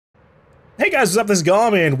Hey guys, what's up? This is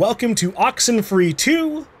GaLm, and welcome to OXENFREE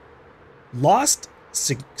II Lost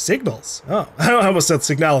Signals. Oh, I almost said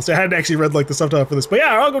Signals. I hadn't actually read like the subtitle for this, but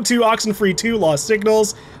yeah, I'll go to OXENFREE II Lost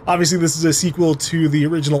Signals. Obviously, this is a sequel to the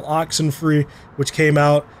original OXENFREE, which came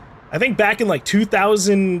out, I think, back in like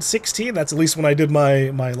 2016. That's at least when I did my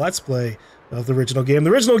Let's Play of the original game. The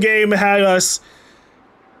original game had us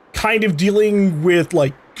kind of dealing with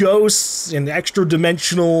like ghosts and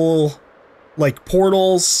extra-dimensional like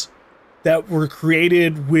portals that were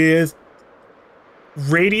created with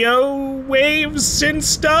radio waves and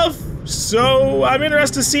stuff. So I'm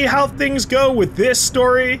interested to see how things go with this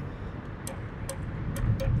story,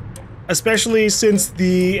 especially since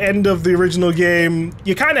the end of the original game,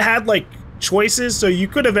 you kind of had like choices. So you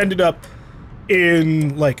could have ended up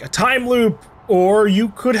in like a time loop, or you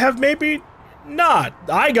could have maybe not.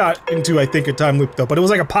 I got into, I think, a time loop though, but it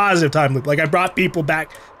was like a positive time loop. Like I brought people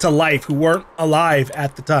back to life who weren't alive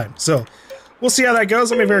at the time. So we'll see how that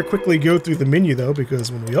goes. Let me very quickly go through the menu though, because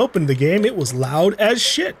when we opened the game, it was loud as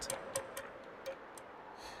shit.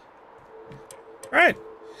 All right,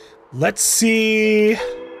 let's see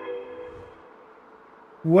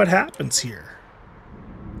what happens here.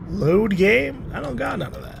 Load game? I don't got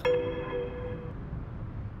none of that.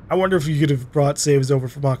 I wonder if you could have brought saves over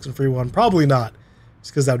from OXENFREE 1. Probably not,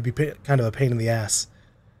 just because that would be kind of a pain in the ass.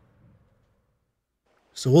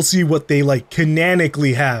 So we'll see what they like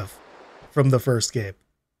canonically have from the first game.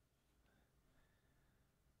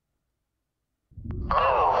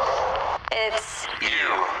 Oh, it's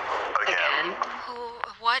you again.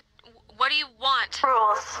 What do you want?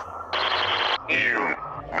 Rules. You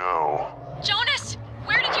know. Jonas,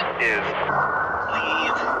 where did you... Is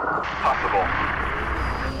leave possible?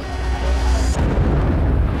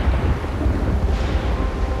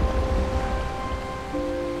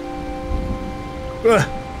 Wait,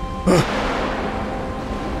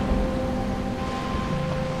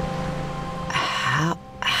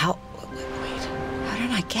 how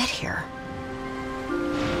did I get here?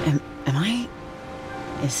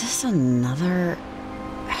 Is this another...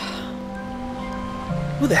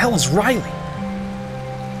 Who the hell is Riley?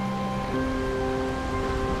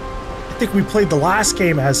 I think we played the last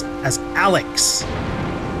game as Alex.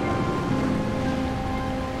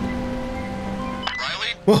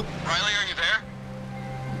 Riley? Whoa. Riley, are you there?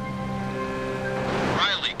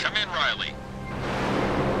 Riley, come in, Riley.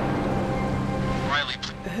 Riley,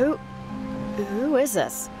 please. Who is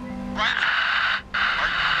this? Riley?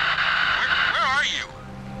 Where are you?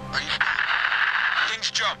 Are you...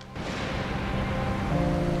 Things jump.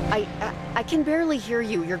 I can barely hear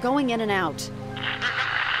you. You're going in and out.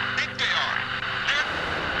 I think they are.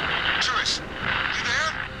 Dangerous. You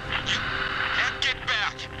there? You can't get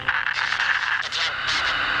back.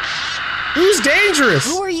 Who's dangerous?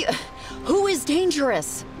 Who are you? Who is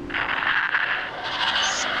dangerous?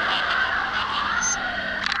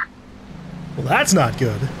 Well, that's not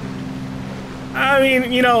good. I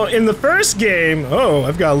mean, you know, in the first game, oh,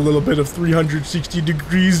 I've got a little bit of 360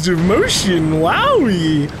 degrees of motion,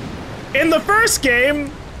 wowie! In the first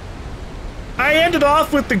game, I ended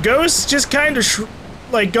off with the ghosts just kind of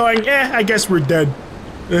like going, I guess we're dead.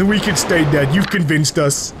 We can stay dead, you've convinced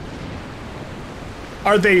us.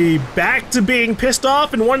 Are they back to being pissed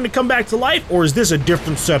off and wanting to come back to life, or is this a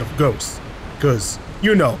different set of ghosts? Because,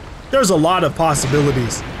 you know, there's a lot of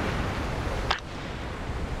possibilities.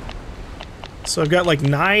 So I've got like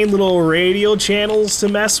 9 little radio channels to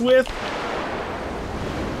mess with.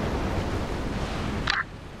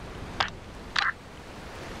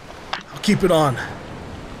 I'll keep it on.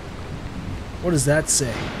 What does that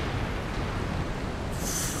say?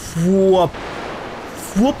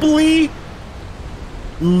 Whoopily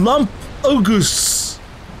Lumpogus.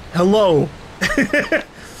 Hello.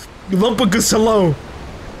 Lumpogus, hello.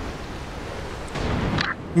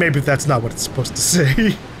 Maybe that's not what it's supposed to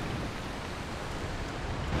say.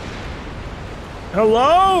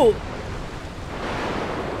 Hello?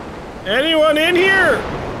 Anyone in here?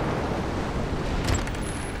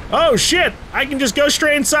 Oh shit, I can just go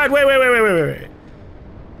straight inside. Wait.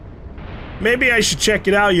 Maybe I should check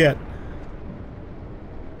it out yet.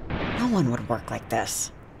 No one would work like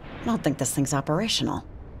this. I don't think this thing's operational.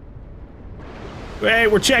 Hey,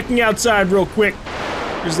 we're checking outside real quick.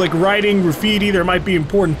 There's like writing, graffiti, there might be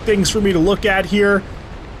important things for me to look at here.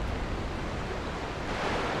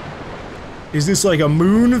 Is this like a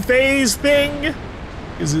moon phase thing?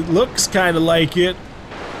 Because it looks kind of like it.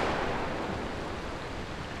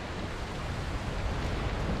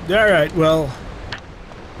 Alright, well.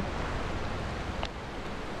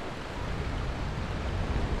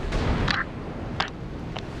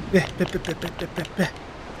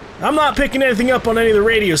 I'm not picking anything up on any of the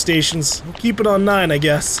radio stations. I'll keep it on 9, I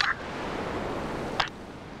guess.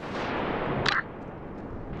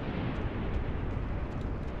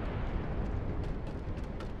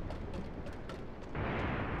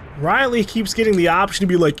 Riley keeps getting the option to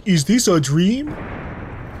be like, is this a dream?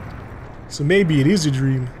 So maybe it is a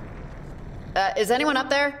dream. Is anyone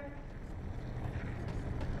up there?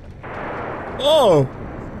 Oh.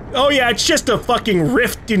 Oh yeah, it's just a fucking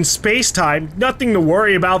rift in space-time. Nothing to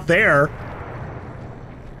worry about there.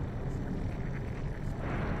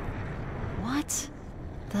 What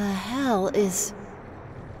the hell is...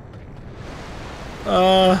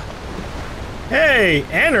 Hey,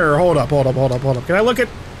 enter. Hold up. Can I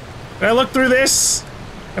look through this?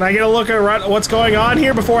 Can I get a look at what's going on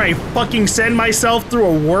here before I fucking send myself through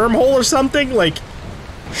a wormhole or something? Like,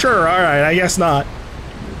 sure, alright, I guess not.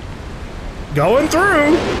 Going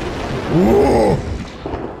through! Whoa!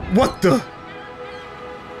 What the?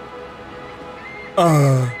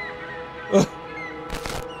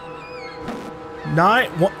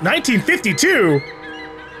 1952?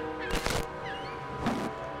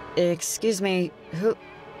 Excuse me,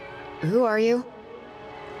 who are you?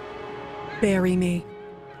 Bury me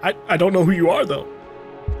I don't know who you are, though.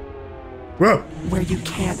 Whoa! where you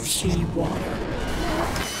can't see water.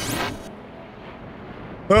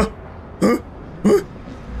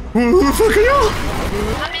 Who the fuck are y'all?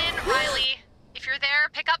 Come in, Riley. If you're there,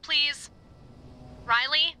 pick up, please.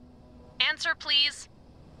 Riley? Answer, please.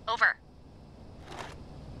 Over.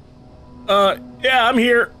 Yeah, I'm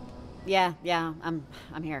here. Yeah, I'm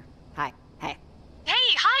here. Hi, hey.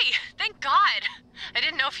 Hey, hi! Thank God! I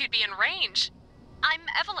didn't know if you'd be in range. I'm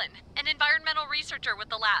Evelyn, an environmental researcher with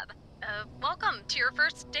the lab. Welcome to your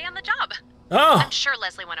first day on the job. Oh. I'm sure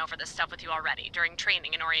Leslie went over this stuff with you already during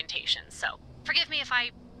training and orientation, so forgive me if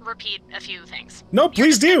I repeat a few things. No,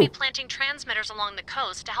 please You're do. just gonna be planting transmitters along the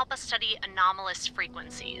coast to help us study anomalous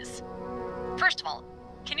frequencies. First of all,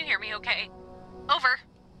 can you hear me okay? Over.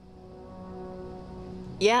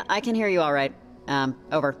 Yeah, I can hear you all right.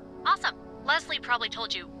 Over. Awesome. Leslie probably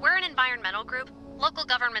told you, we're an environmental group. Local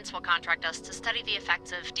governments will contract us to study the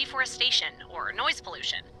effects of deforestation or noise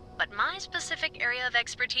pollution. But my specific area of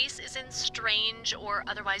expertise is in strange or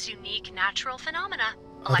otherwise unique natural phenomena.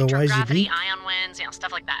 Otherwise Electrogravity, unique? ion winds,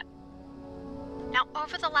 stuff like that. Now,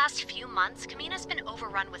 over the last few months, Camena's been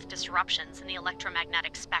overrun with disruptions in the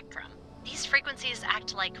electromagnetic spectrum. These frequencies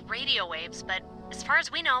act like radio waves, but as far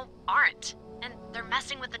as we know, aren't. And they're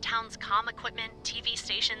messing with the town's comm equipment, TV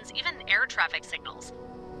stations, even air traffic signals.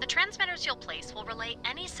 The transmitters you'll place will relay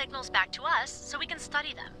any signals back to us so we can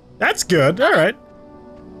study them. That's good. All right.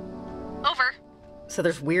 Over. So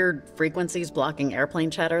there's weird frequencies blocking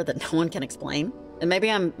airplane chatter that no one can explain? And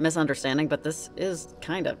maybe I'm misunderstanding, but this is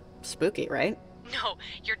kind of spooky, right? No,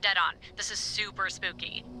 you're dead on. This is super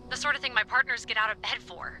spooky. The sort of thing my partners get out of bed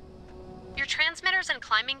for. Your transmitters and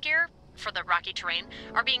climbing gear, for the rocky terrain,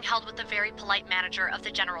 are being held with the very polite manager of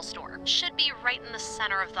the general store. Should be right in the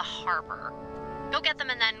center of the harbor. Go get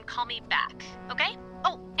them and then call me back, okay?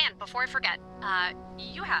 Oh, and before I forget,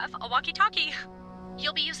 you have a walkie-talkie.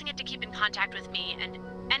 You'll be using it to keep in contact with me and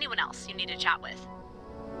anyone else you need to chat with.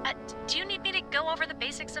 Do you need me to go over the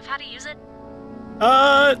basics of how to use it?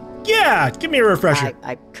 Yeah, give me a refresher.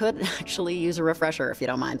 I could actually use a refresher if you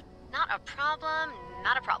don't mind. Not a problem,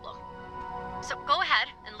 not a problem. So go ahead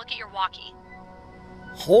and look at your walkie.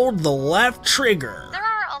 Hold the left trigger. There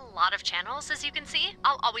are a lot of channels, as you can see.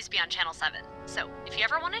 I'll always be on channel 7. So if you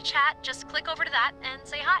ever want to chat, just click over to that and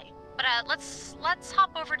say hi. But let's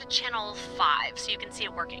hop over to channel 5 so you can see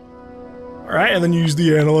it working. All right, and then use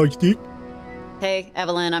the analog stick. Hey,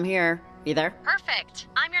 Evelyn, I'm here. You there? Perfect.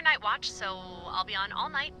 I'm your night watch, so I'll be on all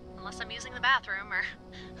night, unless I'm using the bathroom or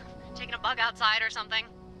taking a bug outside or something.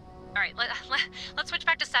 All right, let's switch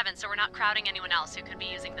back to 7 so we're not crowding anyone else who could be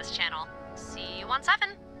using this channel. See you on 7.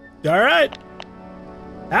 All right.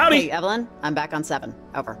 Howdy. Hey, Evelyn, I'm back on 7.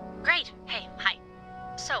 Over. Great. Hey, hi.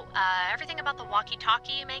 So, everything about the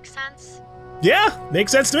walkie-talkie makes sense? Yeah,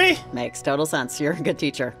 makes sense to me. Makes total sense. You're a good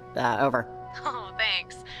teacher. Over. Oh,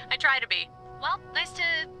 thanks. I try to be. Well, nice to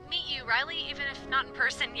meet you, Riley, even if not in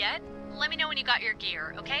person yet. Let me know when you got your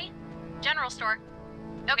gear, okay? General store.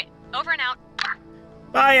 Okay, over and out.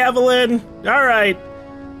 Bye, Evelyn. All right.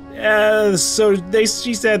 So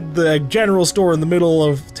she said the general store in the middle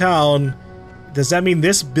of town. Does that mean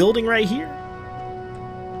this building right here?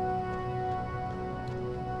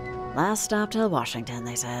 Last stop to Washington,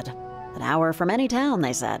 they said. An hour from any town,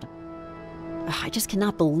 they said. Ugh, I just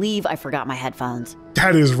cannot believe I forgot my headphones.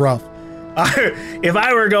 That is rough. If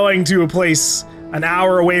I were going to a place an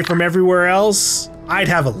hour away from everywhere else, I'd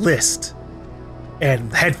have a list.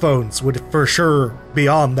 And headphones would for sure be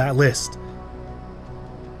on that list.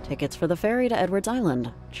 Tickets for the ferry to Edwards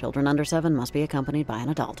Island. Children under 7 must be accompanied by an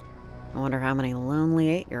adult. I wonder how many lonely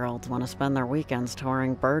 8-year-olds want to spend their weekends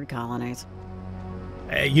touring bird colonies.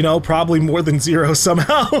 You know, probably more than 0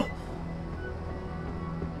 somehow.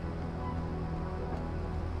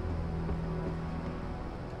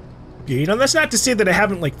 You know, that's not to say that I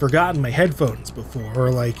haven't, like, forgotten my headphones before,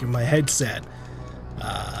 or, like, my headset.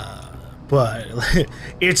 But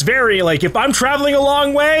it's very, like, if I'm traveling a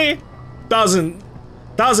long way, doesn't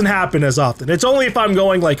happen as often. It's only if I'm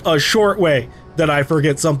going, like, a short way that I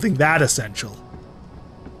forget something that essential.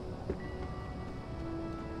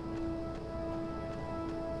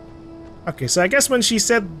 Okay, so I guess when she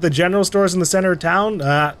said the general store's in the center of town,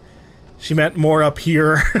 she meant more up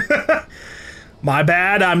here. My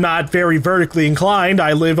bad, I'm not very vertically inclined.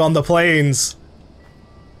 I live on the plains.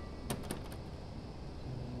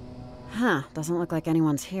 Huh, doesn't look like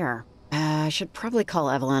anyone's here. I should probably call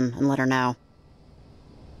Evelyn and let her know.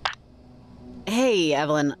 Hey,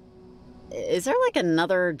 Evelyn. Is there like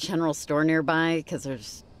another general store nearby? Because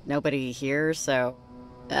there's nobody here, so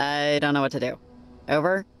I don't know what to do.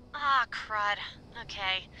 Over? Ah, crud.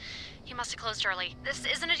 Okay. You must have closed early. This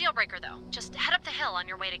isn't a deal breaker, though. Just head up the hill on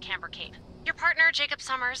your way to Camber Cape. Your partner, Jacob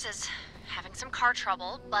Summers, is having some car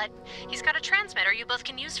trouble, but he's got a transmitter you both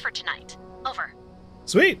can use for tonight. Over.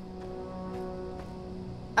 Sweet.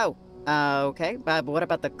 Oh, okay. But what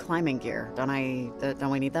about the climbing gear? Don't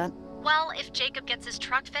we need that? Well, if Jacob gets his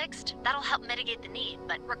truck fixed, that'll help mitigate the need.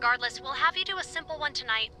 But regardless, we'll have you do a simple one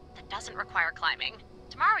tonight that doesn't require climbing.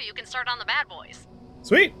 Tomorrow you can start on the bad boys.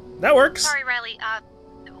 Sweet. That works. Sorry, Riley.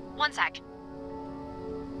 One sec.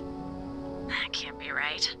 That can't be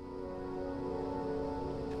right.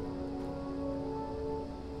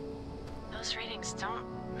 Those readings don't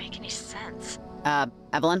make any sense.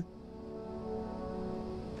 Evelyn?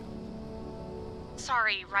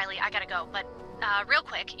 Sorry, Riley, I gotta go, but, real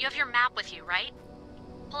quick, you have your map with you, right?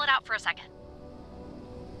 Pull it out for a second.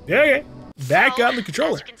 Yeah, okay. Back So, on the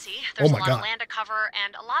controller. As you can see, there's Oh a my lot God. of land to cover,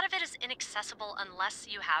 and a lot of it is inaccessible unless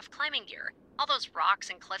you have climbing gear. All those rocks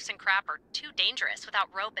and cliffs and crap are too dangerous without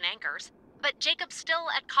rope and anchors. But Jacob's still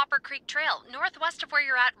at Copper Creek Trail, northwest of where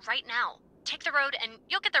you're at right now. Take the road, and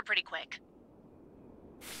you'll get there pretty quick.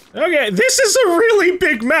 Okay, this is a really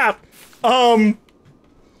big map.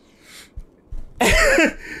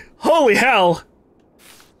 Holy hell.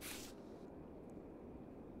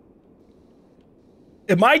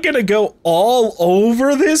 Am I gonna go all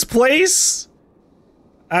over this place?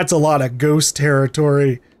 That's a lot of ghost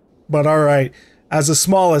territory. But alright, as a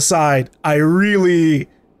small aside, I really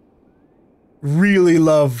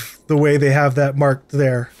love the way they have that marked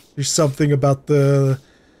there. There's something about the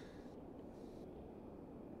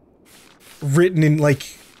written in,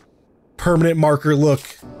 like, permanent marker look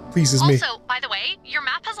pleases me. Also, by the way, your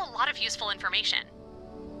map has a lot of useful information.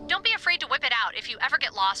 Don't be afraid to whip it out if you ever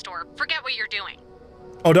get lost or forget what you're doing.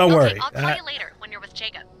 Oh, don't Okay, worry. I'll call you later when you're with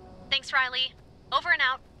Jacob. Thanks, Riley. Over and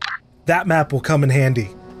out. That map will come in handy.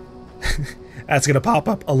 That's gonna pop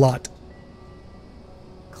up a lot.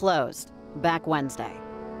 Closed. Back Wednesday.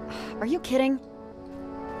 Are you kidding?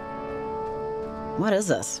 What is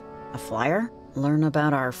this? A flyer? Learn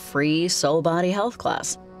about our free soul body health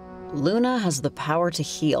class. Luna has the power to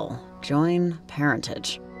heal. Join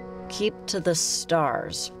parentage. Keep to the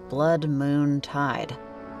stars. Blood, moon, tide.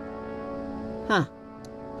 Huh.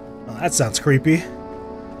 Oh, that sounds creepy.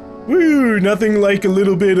 Woo, nothing like a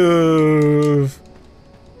little bit of,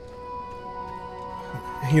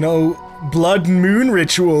 you know, blood and moon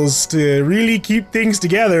rituals to really keep things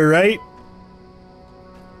together, right?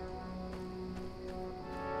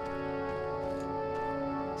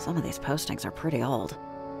 Some of these postings are pretty old.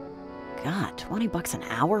 God, $20 an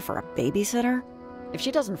hour for a babysitter? If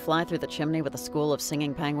she doesn't fly through the chimney with a school of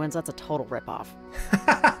singing penguins, that's a total ripoff.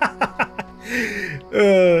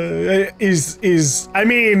 I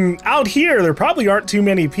mean, out here, there probably aren't too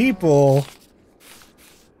many people.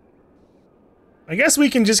 I guess we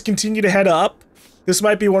can just continue to head up. This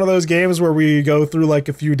might be one of those games where we go through like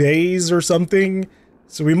a few days or something.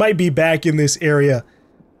 So we might be back in this area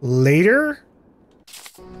later.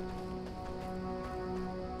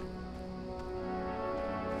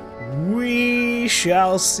 We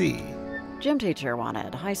shall see. Gym teacher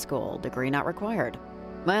wanted, high school, degree not required.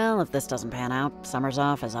 Well, if this doesn't pan out, summers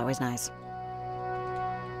off is always nice.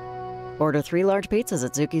 Order 3 large pizzas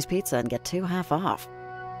at Zuki's Pizza and get 2 half off.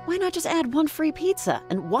 Why not just add 1 free pizza?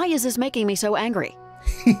 And why is this making me so angry?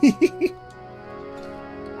 I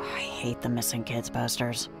hate the missing kids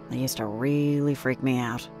posters. They used to really freak me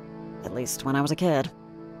out. At least when I was a kid.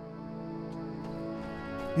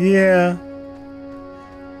 Yeah.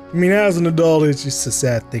 I mean, as an adult, it's just a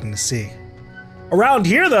sad thing to see. Around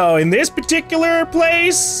here, though, in this particular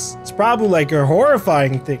place, it's probably like a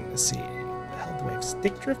horrifying thing to see. The hell, do I have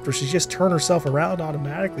stick drift, or should she just turn herself around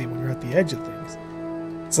automatically when you're at the edge of things?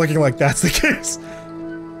 It's looking like that's the case.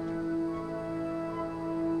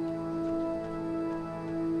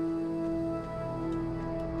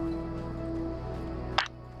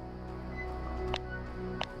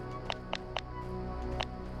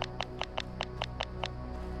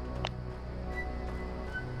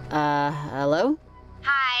 Hello?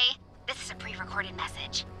 Hi, this is a pre-recorded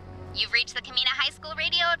message. You've reached the Camena High School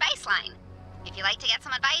radio advice line. If you'd like to get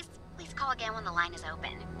some advice, please call again when the line is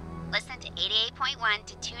open. Listen to 88.1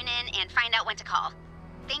 to tune in and find out when to call.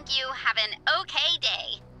 Thank you. Have an okay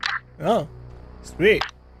day. Oh, sweet.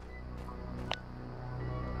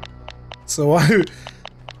 So I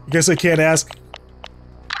guess I can't ask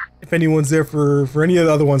if anyone's there for any of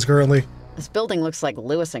the other ones currently. This building looks like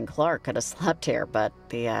Lewis and Clark could have slept here, but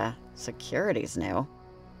the, security's new.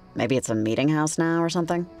 Maybe it's a meeting house now or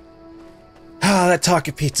something? Ah, that talk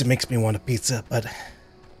of pizza makes me want a pizza, but...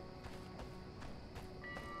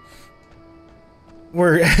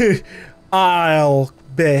 I'll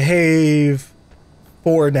behave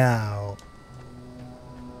for now.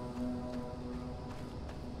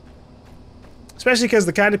 Especially because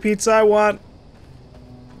the kind of pizza I want,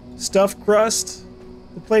 stuffed crust,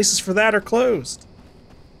 the places for that are closed.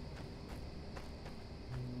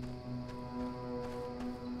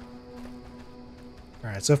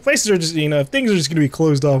 Alright, so if places are just, if things are just going to be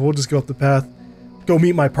closed off, we'll just go up the path. Go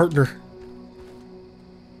meet my partner.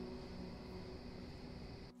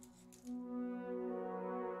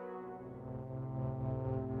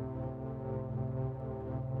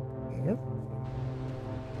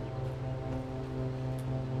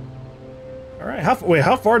 Alright,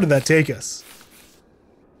 how far did that take us?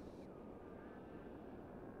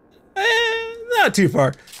 Not too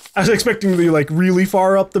far. I was expecting to be like really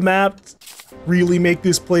far up the map, really make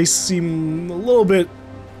this place seem a little bit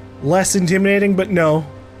less intimidating, but no.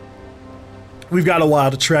 We've got a while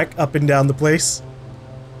to trek up and down the place.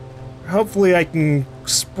 Hopefully I can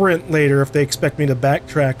sprint later if they expect me to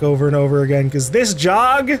backtrack over and over again, because this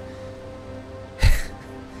jog,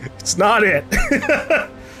 it's not it.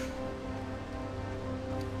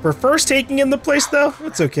 For first taking in the place though,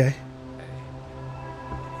 it's okay.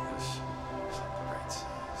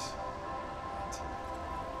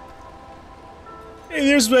 Hey,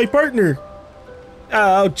 there's my partner.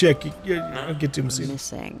 I'll check. I'll get to him soon.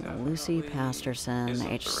 Missing Lucy Pasterson,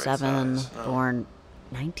 age 7, born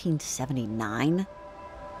 1979.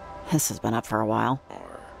 This has been up for a while.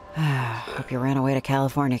 Hope you ran away to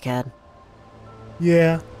California, kid.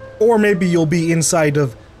 Yeah. Or maybe you'll be inside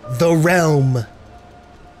of the realm.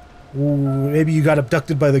 Ooh, maybe you got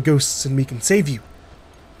abducted by the ghosts and we can save you.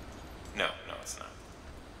 No, it's not.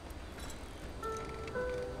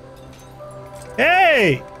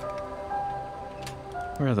 Hey!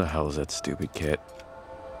 Where the hell is that stupid kid?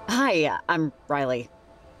 Hi, I'm Riley.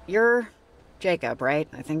 You're Jacob, right?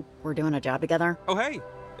 I think we're doing a job together. Oh, hey.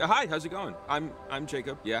 Hi, how's it going? I'm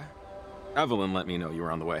Jacob, yeah. Evelyn let me know you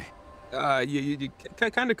were on the way. You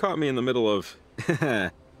kind of caught me in the middle of...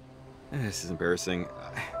 This is embarrassing.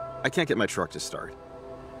 I can't get my truck to start.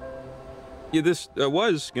 Yeah, this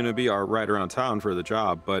was gonna be our ride around town for the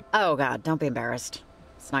job, but... Oh, God, don't be embarrassed.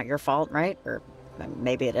 It's not your fault, right? Or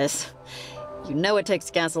maybe it is. You know it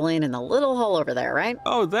takes gasoline in the little hole over there, right?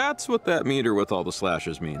 Oh, that's what that meter with all the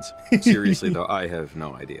slashes means. Seriously, though, I have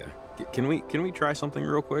no idea. Can we try something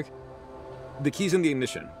real quick? The key's in the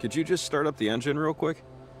ignition. Could you just start up the engine real quick?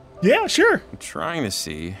 Yeah, sure. I'm trying to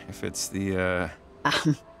see if it's the,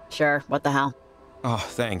 Sure, what the hell? Oh,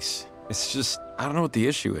 thanks. It's just, I don't know what the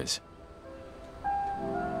issue is.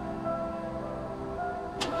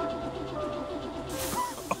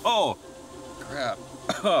 Oh, crap.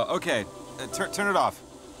 Oh, okay. Turn it off.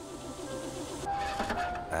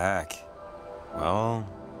 Back. Well,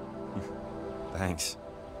 thanks.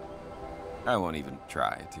 I won't even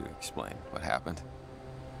try to explain what happened.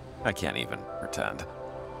 I can't even pretend.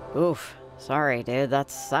 Oof. Sorry, dude.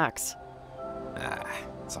 That sucks.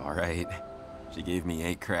 It's all right. She gave me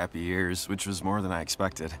 8 crappy years, which was more than I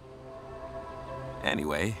expected.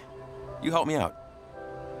 Anyway, you help me out.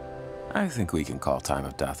 I think we can call time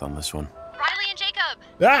of death on this one. Riley and Jacob!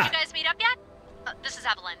 Ah! Did you guys meet up yet? This is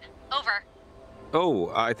Evelyn. Over.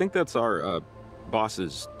 Oh, I think that's our,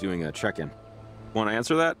 bosses doing a check-in. Want to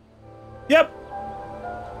answer that? Yep.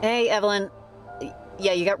 Hey, Evelyn.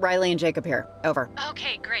 Yeah, you got Riley and Jacob here. Over.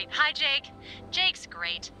 Okay, great. Hi, Jake. Jake's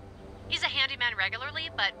great. He's a handyman regularly,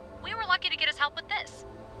 but we were lucky to get his help with this.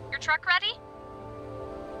 Your truck ready?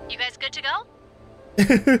 You guys good to go?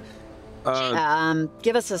 Give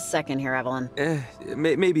us a second here, Evelyn.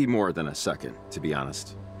 Maybe more than a second, to be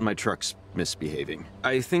honest. My truck's misbehaving.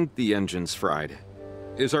 I think the engine's fried.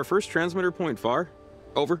 Is our first transmitter point far?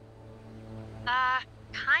 Over?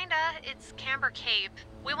 Kinda. It's Camber Cape.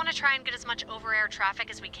 We want to try and get as much over-air traffic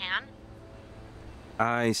as we can.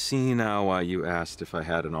 I see now why you asked if I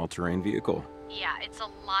had an all-terrain vehicle. Yeah, it's a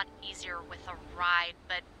lot easier with a ride,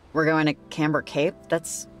 but... We're going to Camber Cape?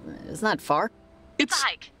 It's not far. It's a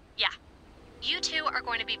hike, yeah. You two are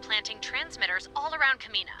going to be planting transmitters all around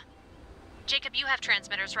Camena. Jacob, you have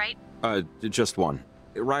transmitters, right? Just one.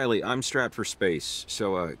 Riley, I'm strapped for space,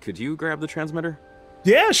 so, could you grab the transmitter?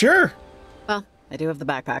 Yeah, sure. Well, I do have the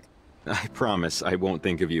backpack. I promise I won't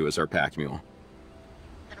think of you as our pack mule.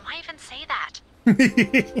 Then why even say that?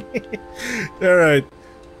 All right.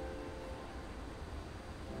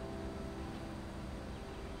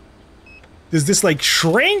 Does this, like,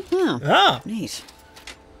 shrink? Oh, neat.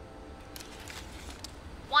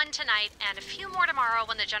 One tonight, and a few more tomorrow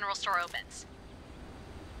when the general store opens.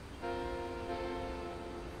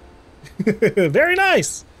 Very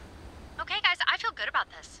nice. Okay, guys, I feel good about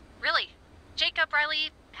this. Really. Jacob,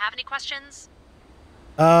 Riley, have any questions?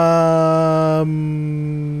 Before I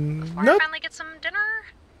nope. finally get some dinner?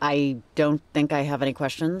 I don't think I have any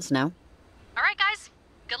questions, no. All right, guys.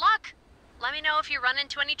 Good luck. Let me know if you run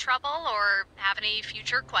into any trouble or have any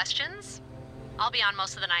future questions. I'll be on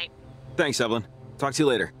most of the night. Thanks, Evelyn. Talk to you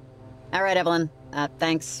later. All right, Evelyn.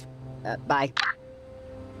 Thanks. Bye.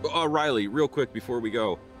 Riley, real quick before we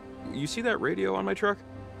go. You see that radio on my truck?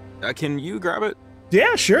 Can you grab it?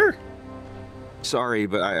 Yeah, sure. Sorry,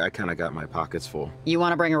 but I kind of got my pockets full. You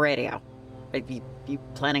want to bring a radio? Are you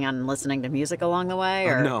planning on listening to music along the way,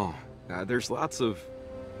 or...? No. There's lots of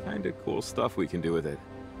kind of cool stuff we can do with it.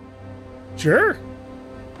 Sure.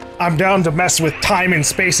 I'm down to mess with time and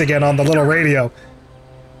space again on the little radio.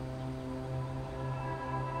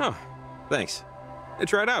 Huh. Thanks.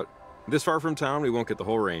 Try it out. This far from town, we won't get the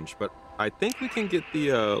whole range, but I think we can get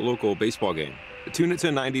the local baseball game. Tune it to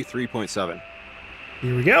 93.7.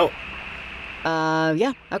 Here we go.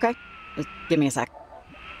 Yeah, okay. Just give me a sec.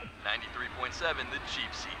 93.7, the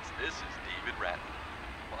cheap seats. This is David Ratton.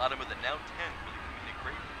 Bottom of the now 10 for the Camena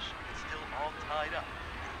Crayfish. It's still all tied up.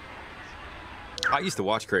 I used to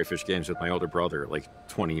watch Crayfish games with my older brother like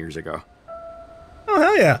 20 years ago. Oh,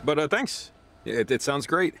 hell yeah. But thanks. It sounds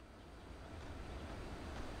great.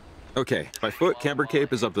 Okay, by foot, Camber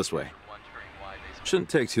Cape is up this way. Shouldn't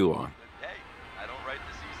take too long. I don't write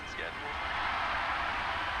the season schedule.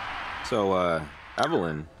 So,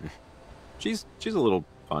 Evelyn, she's a little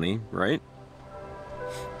funny, right?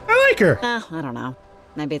 I like her. I don't know.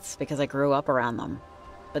 Maybe it's because I grew up around them.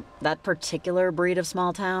 But that particular breed of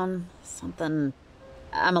small town, something...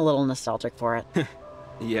 I'm a little nostalgic for it.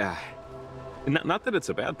 Yeah. Not that it's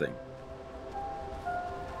a bad thing.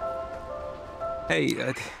 Hey,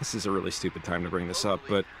 this is a really stupid time to bring this up,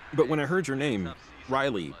 but when I heard your name,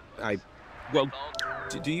 Riley, well,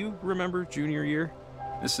 do you remember junior year?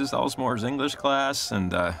 Mrs. Elsmore's English class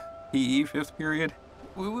and PE 5th period.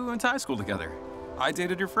 We went to high school together. I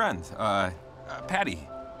dated your friend, Patty.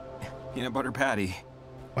 Peanut Butter Patty.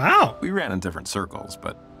 Wow. We ran in different circles,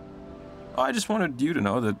 but I just wanted you to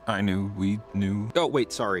know that we knew. Oh,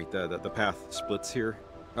 wait, sorry. The path splits here.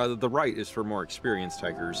 The right is for more experienced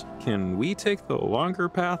hikers. Can we take the longer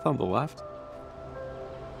path on the left?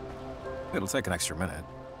 It'll take an extra minute,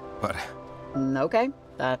 but... Okay.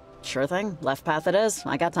 Sure thing. Left path it is.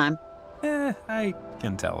 I got time. I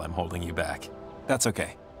can tell I'm holding you back. That's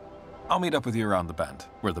okay. I'll meet up with you around the bend,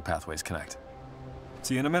 where the pathways connect.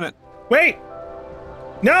 See you in a minute. Wait!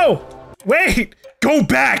 No! Wait! Go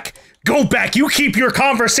back! Go back! You keep your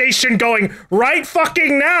conversation going right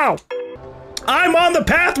fucking now! I'm on the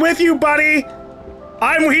path with you, buddy!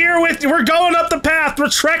 I'm here with you. We're going up the path. We're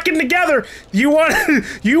trekking together. You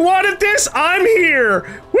wanted this? I'm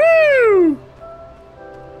here! Woo!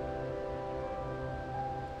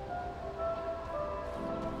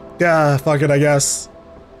 Yeah, fuck it, I guess.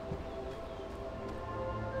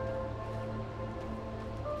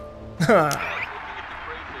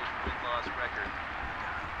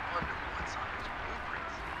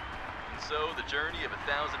 So the journey of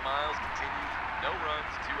 1,000 miles continues. No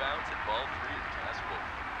runs, 2 outs, and ball 3 at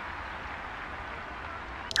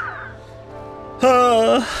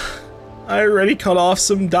Castle. I already cut off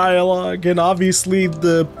some dialogue, and obviously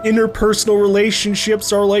the interpersonal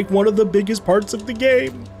relationships are like one of the biggest parts of the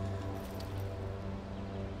game.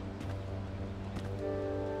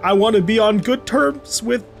 I want to be on good terms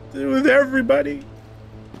with everybody.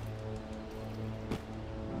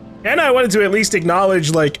 And I wanted to at least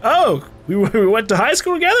acknowledge, like, oh, we went to high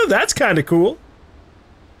school together? That's kind of cool.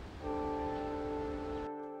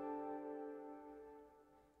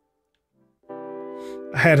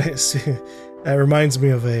 I had that reminds me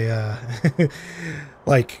of a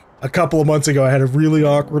like a couple of months ago. I had a really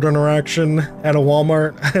awkward interaction at a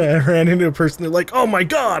Walmart. I ran into a person. They're like, "Oh my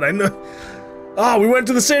god, I know. Oh, we went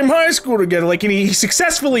to the same high school together." Like, and he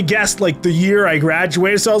successfully guessed like the year I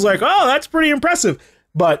graduated. So I was like, "Oh, that's pretty impressive."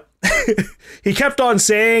 But he kept on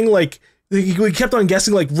saying like he kept on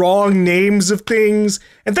guessing like wrong names of things,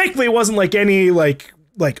 and thankfully it wasn't like any like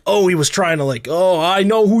oh, he was trying to like, "Oh, I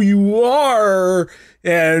know who you are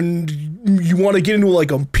and you want to get into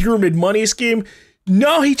like a pyramid money scheme."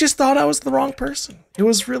 No, he just thought I was the wrong person. It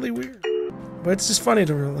was really weird. But it's just funny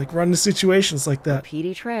to like run into situations like that.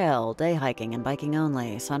 Wapiti Trail, day hiking and biking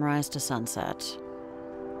only, sunrise to sunset.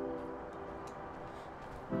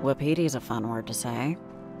 Wapiti's a fun word to say.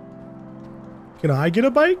 Can I get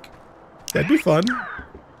a bike? That'd be fun.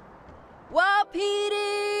 Wapiti!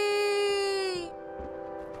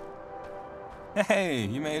 Hey,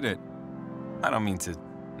 you made it. I don't mean to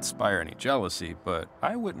inspire any jealousy, but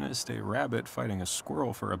I witnessed a rabbit fighting a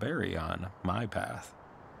squirrel for a berry on my path.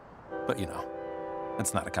 But you know,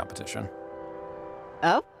 it's not a competition.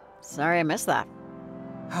 Oh, sorry I missed that.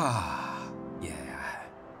 Yeah.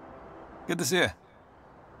 Good to see you.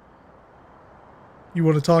 You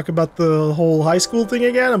want to talk about the whole high school thing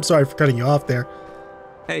again? I'm sorry for cutting you off there.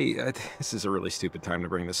 Hey, this is a really stupid time to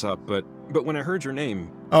bring this up, but when I heard your name...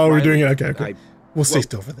 Oh, we're doing it? Okay. We'll stay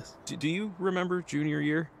still for this. Do you remember junior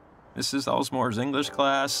year? Mrs. Elsmore's English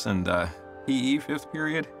class and PE 5th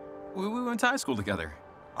period. We went to high school together.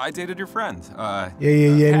 I dated your friend. Yeah.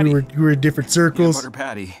 Patty. We were in different circles. Butter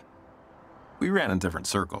Patty. We ran in different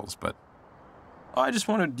circles, but I just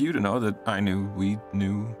wanted you to know that I knew we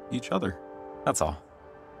knew each other. That's all.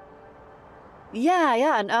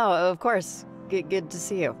 Yeah, no, of course. Good to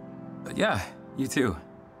see you. Yeah, you too.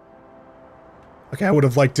 Okay, I would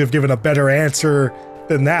have liked to have given a better answer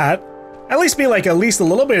than that. At least be like at least a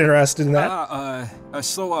little bit interested in that.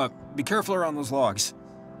 Slow up. Be careful around those logs.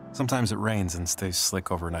 Sometimes it rains and stays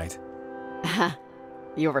slick overnight.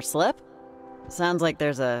 You ever slip? Sounds like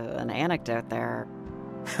there's an anecdote there.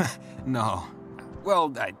 No.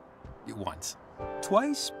 Well, once.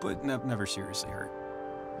 Twice, but never seriously hurt.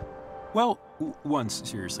 Well, once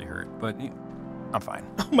seriously hurt, but I'm fine.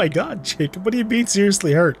 Oh my god, Jacob, what do you mean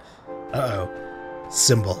seriously hurt? Uh-oh.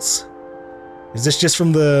 Symbols. Is this just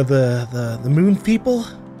from the moon people?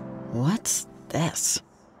 What's this?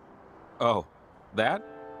 Oh, that?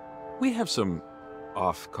 We have some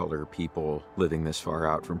off-color people living this far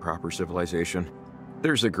out from proper civilization.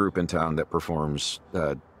 There's a group in town that performs,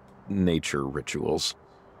 nature rituals.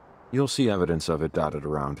 You'll see evidence of it dotted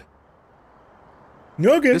around.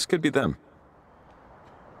 Okay. This could be them.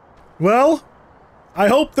 Well, I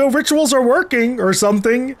hope the rituals are working or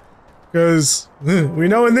something, because we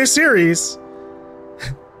know in this series,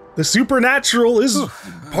 the supernatural is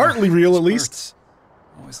partly real at least.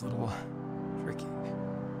 Always a little tricky.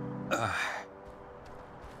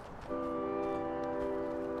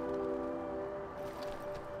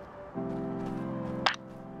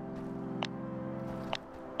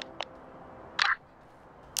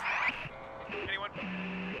 Anyone?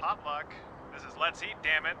 Potluck. This is Let's Eat,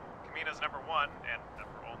 damn it. Camena's #1 and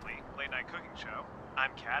number only late-night cooking show.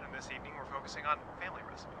 I'm Kat, and this evening we're focusing on family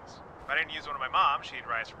recipes. If I didn't use one of my moms, she'd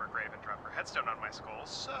rise from her grave and drop her headstone on my skull,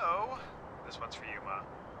 so this one's for you, Ma.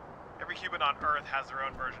 Every Cuban on Earth has their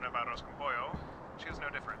own version of arroz con pollo. She was no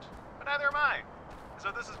different. But neither am I.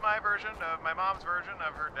 So this is my version of my mom's version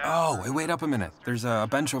of her dad's. Oh, wait up a minute. There's a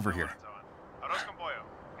bench over here. Arroz con pollo.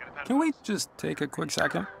 Can we just take a quick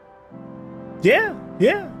second? Yeah.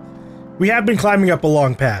 We have been climbing up a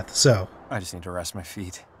long path, so. I just need to rest my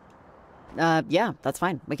feet. Yeah, that's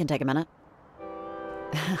fine. We can take a minute.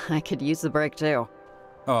 I could use the break too.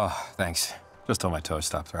 Oh, thanks. Just till my toes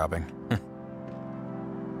stop throbbing. Those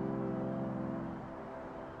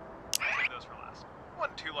for last. 1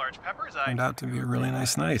 2 large peppers. Turned out to be a really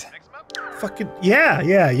nice night. Fucking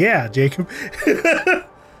yeah, Jacob.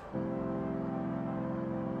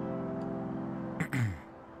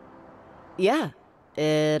 Yeah,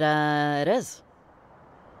 it is.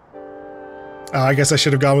 Oh, I guess I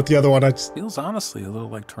should have gone with the other one. Feels honestly a little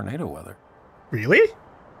like tornado weather. Really?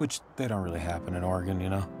 Which they don't really happen in Oregon, you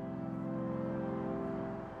know.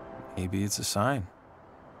 Maybe it's a sign.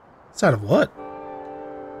 Sign of what?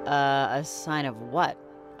 A sign of what?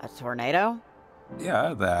 A tornado?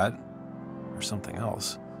 Yeah, that. Or something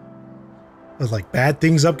else. There's like bad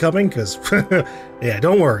things upcoming? Because, yeah,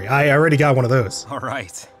 don't worry. I already got one of those. All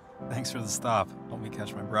right. Thanks for the stop. Help me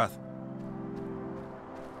catch my breath.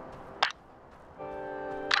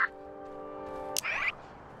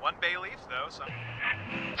 One bay leaf, though, so...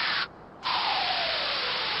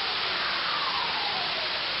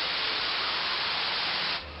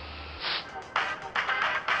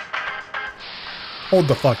 Hold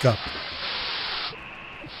the fuck up.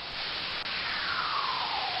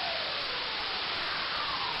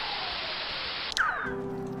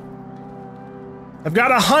 I've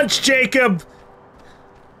got a hunch, Jacob!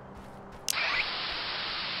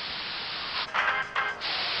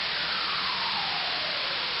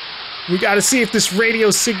 We gotta see if this radio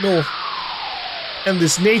signal and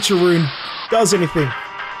this nature rune does anything.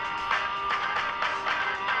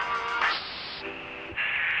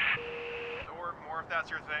 Or more if that's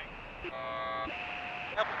your thing.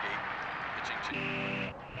 Applegate.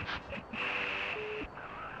 Ching-ching.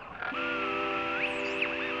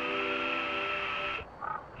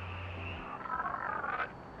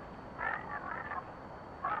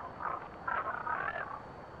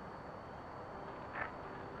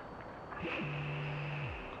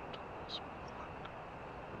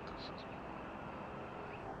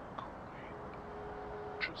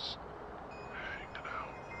 Just hang it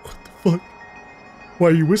out. What the fuck? Why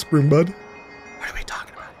are you whispering, bud? What are we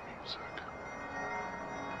talking about? Music.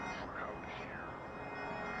 We're out here.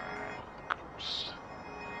 All the ghosts.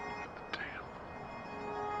 And the damn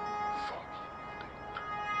foggy thing.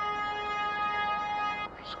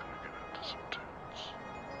 We're just gonna get into some tunes.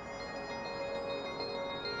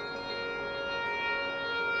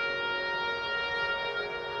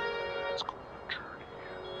 Let's go on a journey.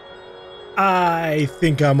 I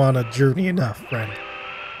think I'm on a journey enough, friend.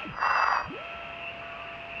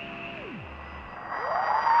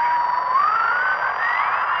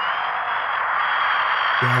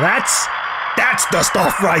 Yeah, that's the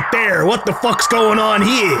stuff right there. What the fuck's going on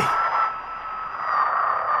here?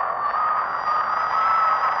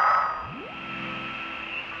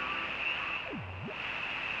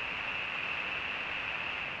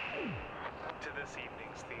 To this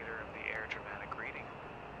evening's Theater of the Air dramatic reading.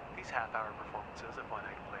 These half-hour performances of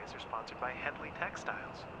one-act plays are sponsored by Headley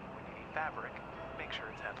Textiles. When you need fabric, make sure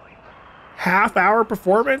it's Headley. Half-hour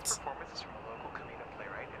performance? Performance is from a local Camena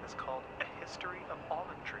playwright and is called A History of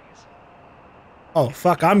Almond Trees. Oh,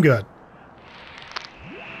 fuck, I'm good.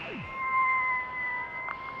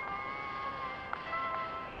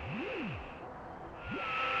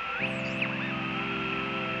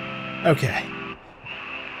 Okay.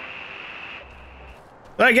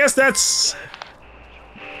 I guess that's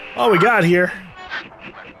all we got here.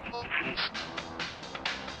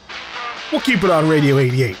 We'll keep it on Radio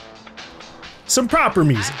 88. Some proper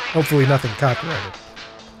music. Hopefully nothing copyrighted.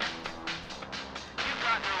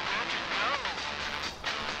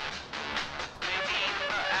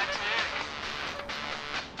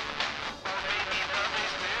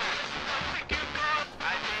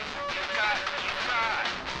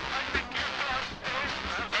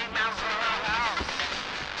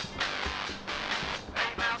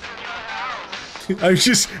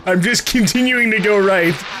 I'm just continuing to go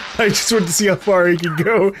right. I just want to see how far I can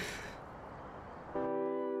go.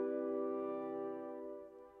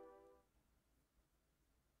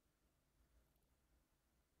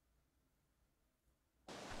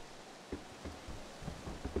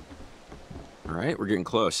 Alright, we're getting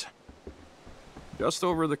close. Just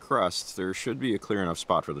over the crust, there should be a clear enough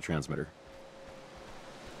spot for the transmitter.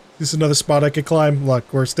 This is another spot I could climb.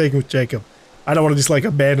 Look, we're staying with Jacob. I don't want to just like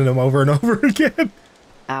abandon him over and over again.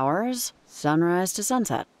 Hours, sunrise to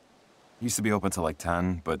sunset. Used to be open till like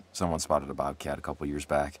 10, but someone spotted a bobcat a couple years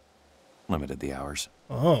back. Limited the hours.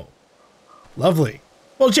 Oh, lovely.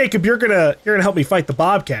 Well, Jacob, you're gonna help me fight the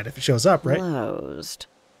bobcat if it shows up, right? Closed.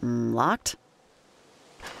 Locked.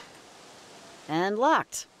 And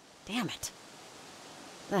locked. Damn it.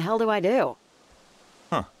 The hell do I do?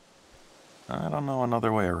 Huh. I don't know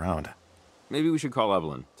another way around. Maybe we should call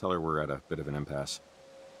Evelyn. Tell her we're at a bit of an impasse.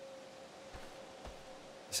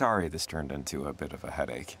 Sorry this turned into a bit of a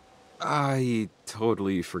headache. I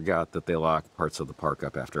totally forgot that they lock parts of the park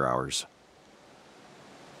up after hours.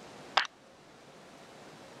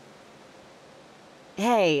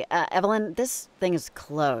 Hey, Evelyn, this thing is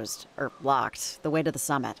closed. Or locked. The way to the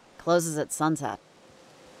summit. Closes at sunset.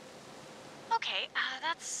 Okay,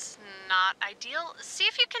 that's not ideal. See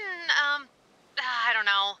if you can, I don't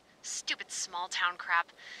know, stupid small town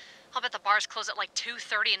crap. I'll bet the bars close at like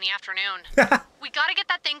 2:30 in the afternoon. We gotta get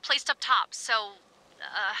that thing placed up top, so,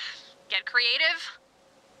 get creative.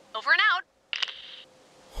 Over and out.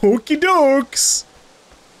 Okie dokes.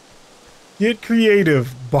 Get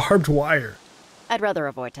creative. Barbed wire. I'd rather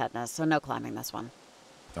avoid tetanus, so no climbing this one.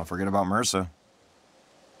 Don't forget about MRSA.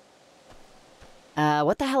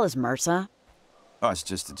 What the hell is MRSA? Oh, it's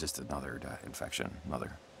just another infection.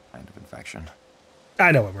 Another kind of infection.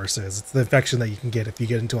 I know what MRSA is. It's the infection that you can get if you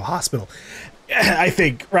get into a hospital. I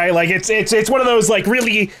think, right? Like it's one of those like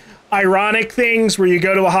really ironic things where you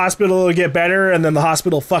go to a hospital to get better and then the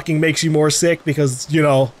hospital fucking makes you more sick because, you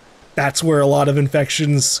know, that's where a lot of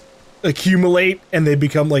infections accumulate and they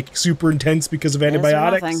become like super intense because of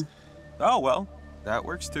antibiotics. Oh, well, that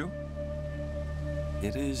works too.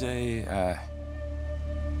 It is a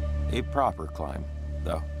proper climb,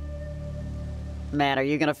 though. Man, are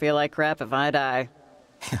you gonna feel like crap if I die?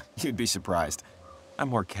 You'd be surprised. I'm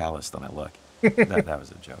more callous than I look. That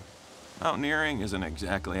was a joke. Mountaineering isn't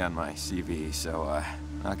exactly on my CV, so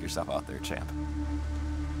knock yourself out there, champ.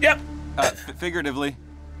 Yep. Figuratively.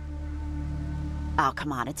 Oh,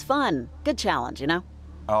 come on, it's fun. Good challenge, you know?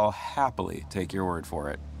 I'll happily take your word for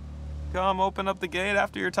it. Come open up the gate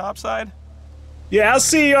after your topside? Yeah, I'll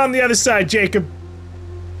see you on the other side, Jacob.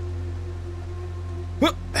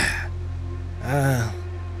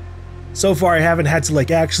 So far I haven't had to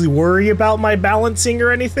like actually worry about my balancing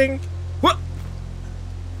or anything.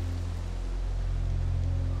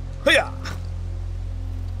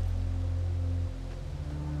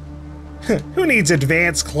 Who needs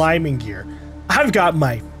advanced climbing gear? I've got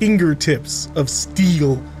my fingertips of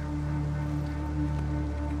steel.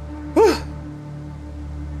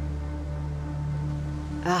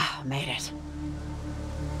 Ah, made it.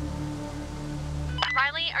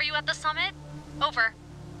 Riley, are you at the summit? Over.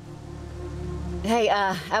 Hey,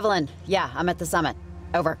 Evelyn. Yeah, I'm at the summit.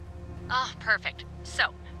 Over. Oh, perfect.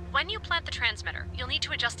 So, when you plant the transmitter, you'll need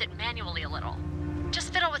to adjust it manually a little.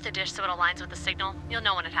 Just fiddle with the dish so it aligns with the signal. You'll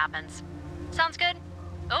know when it happens. Sounds good?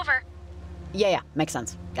 Over. Yeah, makes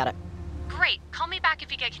sense. Got it. Great. Call me back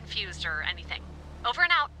if you get confused or anything. Over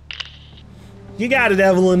and out. You got it,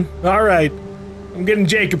 Evelyn. All right. I'm getting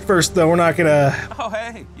Jacob first, though. We're not gonna... Oh,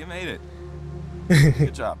 hey, you made it.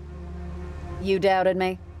 Good job. You doubted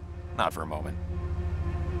me? Not for a moment.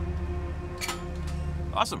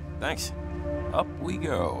 Awesome, thanks. Up we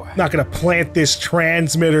go. Not gonna plant this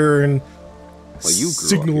transmitter and Well, you grew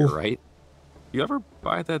signal. up here, right? You ever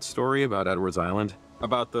buy that story about Edwards Island?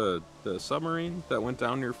 About the submarine that went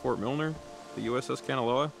down near Fort Milner? The USS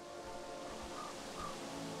Kanaloa?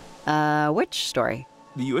 Which story?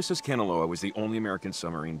 The USS Kanaloa was the only American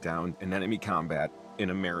submarine down in enemy combat in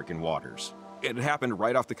American waters. It happened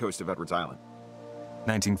right off the coast of Edwards Island.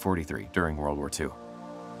 1943, during World War II.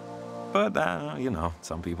 But, you know,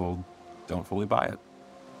 some people don't fully buy it.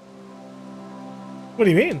 What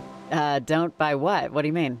do you mean? Don't buy what? What do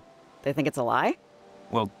you mean? They think it's a lie?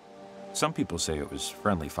 Well, some people say it was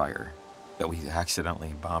friendly fire, that we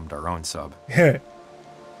accidentally bombed our own sub.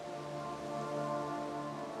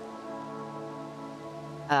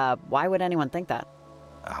 Why would anyone think that?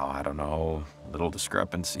 Oh, I don't know. Little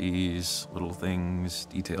discrepancies, little things,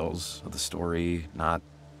 details of the story not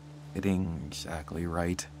hitting exactly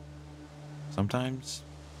right. Sometimes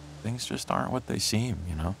things just aren't what they seem,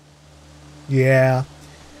 you know? Yeah.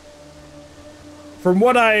 From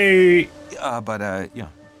what I... But, you know,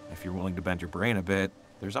 if you're willing to bend your brain a bit,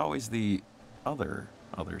 there's always the other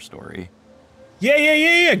story.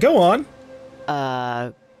 Yeah. Go on.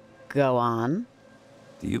 Go on.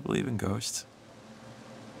 Do you believe in ghosts?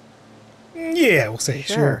 Yeah, we'll say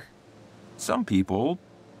sure. Some people,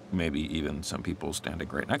 maybe even some people standing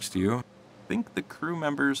right next to you, think the crew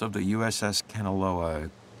members of the USS Kanaloa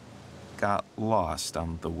got lost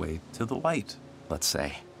on the way to the light, let's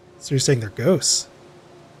say. So you're saying they're ghosts?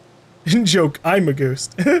 Joke, I'm a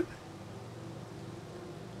ghost.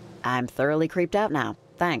 I'm thoroughly creeped out now.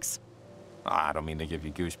 Thanks. I don't mean to give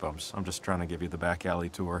you goosebumps. I'm just trying to give you the back alley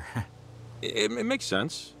tour. It makes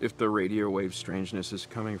sense if the radio wave strangeness is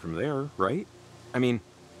coming from there, right? I mean,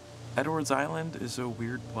 Edwards Island is a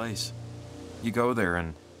weird place. You go there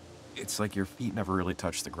and it's like your feet never really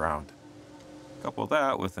touch the ground. Couple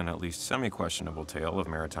that with an at least semi-questionable tale of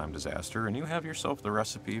maritime disaster and you have yourself the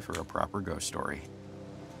recipe for a proper ghost story.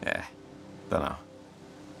 Dunno.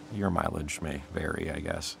 Your mileage may vary, I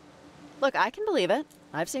guess. Look, I can believe it.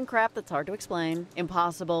 I've seen crap that's hard to explain,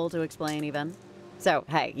 impossible to explain even. So,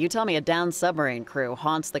 hey, you tell me a downed submarine crew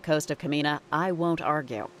haunts the coast of Camena, I won't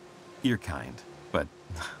argue. You're kind, but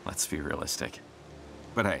let's be realistic.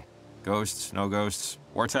 But hey, ghosts, no ghosts,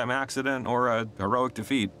 wartime accident, or a heroic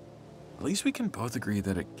defeat, at least we can both agree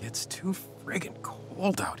that it gets too friggin'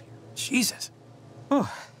 cold out here. Jesus.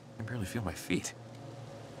 Oh, I can barely feel my feet.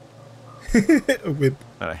 A whip.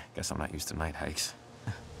 But I guess I'm not used to night hikes.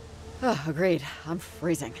 Oh, agreed. I'm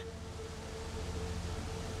freezing.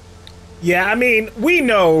 Yeah, I mean, we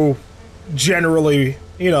know generally,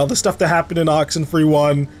 you know, the stuff that happened in OXENFREE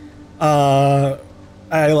 1.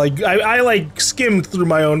 I skimmed through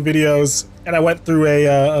my own videos and I went through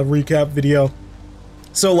a recap video.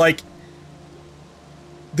 So like,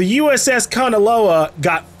 the USS Kanaloa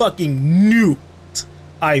got fucking nuked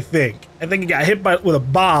I think he got hit with a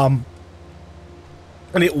bomb,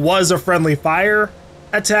 and it was a friendly fire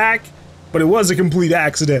attack, but it was a complete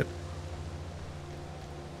accident.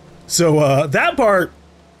 So that part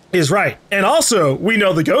is right. And also, we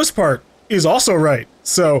know the ghost part is also right.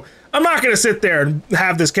 So I'm not going to sit there and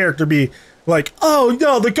have this character be like, oh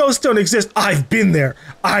no, the ghosts don't exist. I've been there.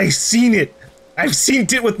 I've seen it. I've seen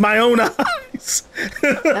it with my own eyes.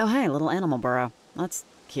 Oh, hey, little animal burrow. That's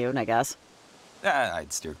cute, I guess.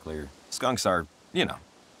 I'd steer clear. Skunks are, you know,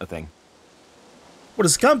 a thing. What,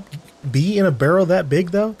 does a skunk be in a barrel that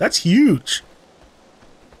big, though? That's huge.